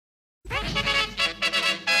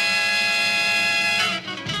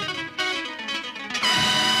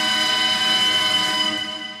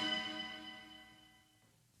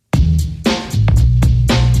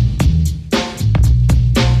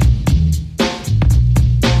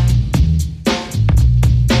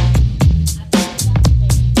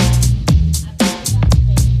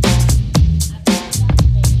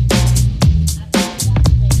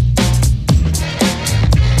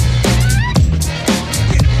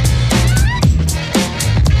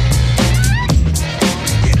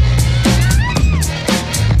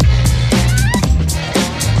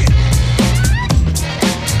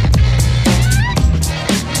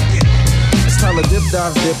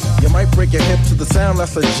might break your hip to the sound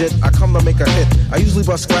that's legit. I come to make a hit. I usually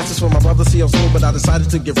bust scratches for my brother CL Smooth, but I decided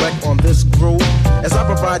to get wrecked on this groove. As I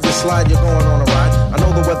provide your slide, you're going on a ride. I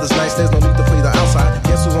know the weather's nice, there's no need to play the outside.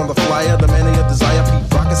 Guess who's on the flyer? The man of your desire, Pete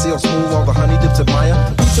Rock and CL Smooth, all the honey dips admire.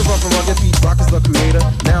 Beats are rough and rugged, Pete Rock is the creator.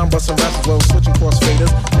 Now I'm busting raps as well, switching cross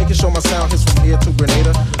faders, making sure my sound hits from here to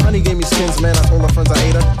Grenada. Honey gave me skins, man, I told her friends I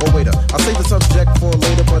ate her. Oh waiter, I'll save the subject for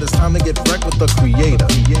later, but it's time to get wrecked with the creator.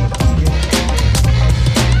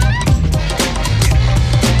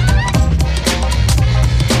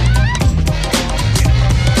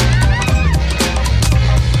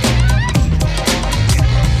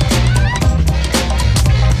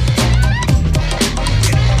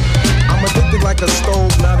 Like a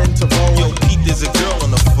stove, not into roll. Yo, Pete, there's a girl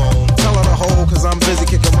on the phone. Tell her to hold, cause I'm busy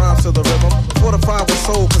kicking rhymes to the rhythm. Fortified with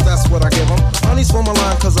soul, cause that's what I give them. Honey's for my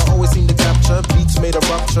line, cause I always seem to capture. Beats made a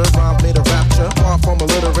rupture, rhymes made a rapture. Far from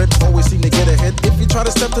illiterate, always seem to get a hit. If you try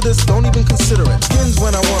to step to this, don't even consider it. Skins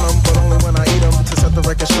when I want them, but only when I eat them. To set the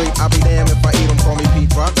record straight, I'll be damned if I eat them. Call me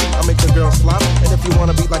Pete Rock, I make the girls flop. And if you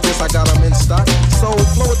wanna beat like this, I got them in stock. So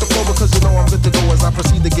flow with the flow, because you know I'm good to go as I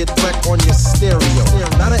proceed to get wrecked on your stereo.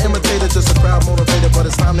 Not an imitator, just a crowd motivator, but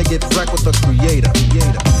it's time to get wrecked with the creator.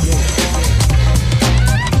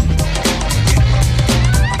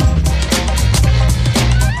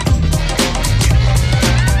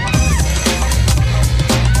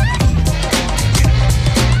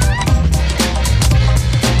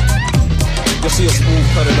 You'll see a Smooth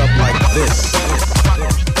cut it up like this.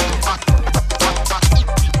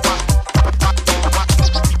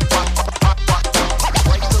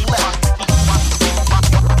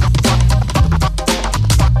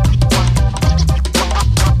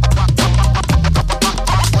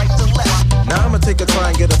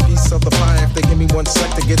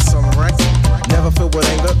 Get some right. Never filled with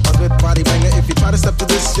anger, a good body banger. If you try to step to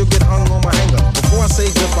this, you'll get hung on my hanger. Before I say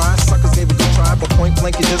goodbye, suckers gave a good try, but point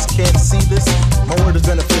blank you just can't see this. My word is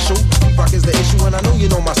beneficial. Pete Rock is the issue, and I know you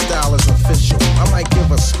know my style is official. I might give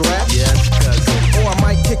a scratch, yes, cousin, or I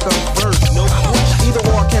might kick a verse. No question. Either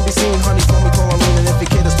or can't be seen, honey. Call me Pauline, and if you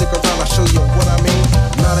care to stick around, I'll show you what I mean.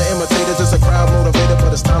 Not an imitator, just a crowd motivator,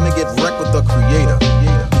 but it's time to get wrecked with the creator.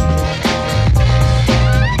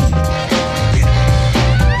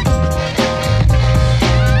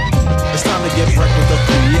 Get wrecked with the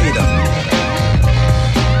creator.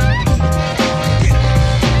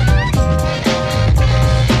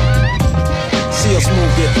 CL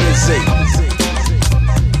Smooth, get busy.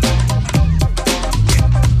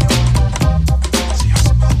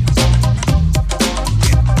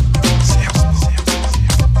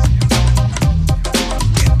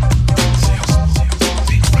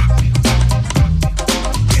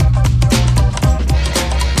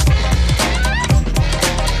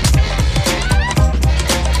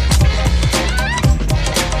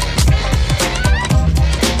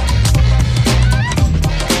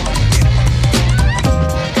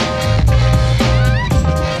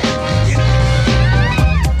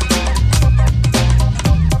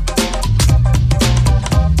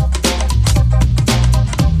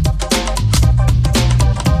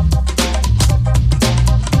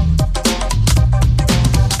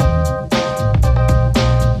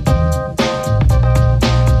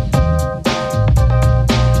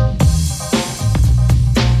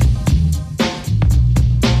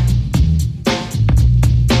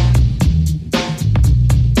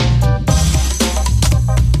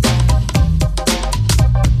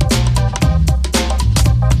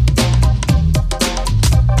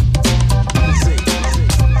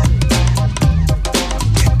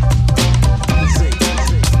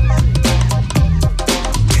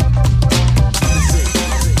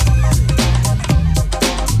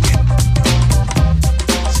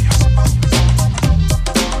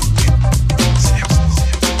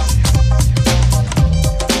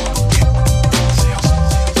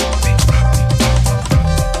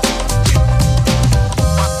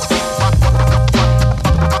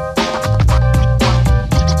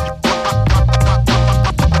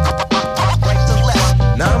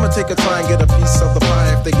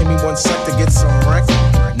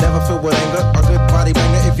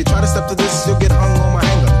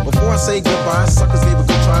 say goodbye. Suckers gave a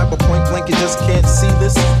good try, but point blank you just can't see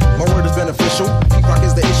this. My word is beneficial. Pete Rock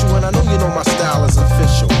is the issue, and I know you know my style is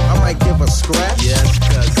official. I might give a scratch, yes,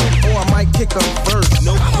 cousin, or I might kick a verse.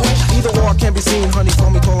 No question. Either or can't be seen, honey. Call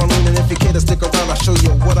me Pauline, and if you care to stick around, I'll show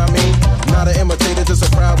you what I mean. Not an imitator, just a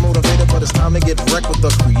crowd motivator, but it's time to get wrecked with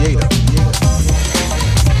the creator.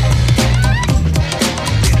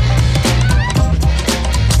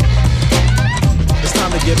 It's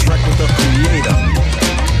time to get wrecked with the creator.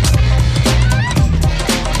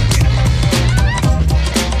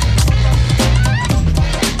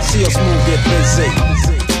 busy.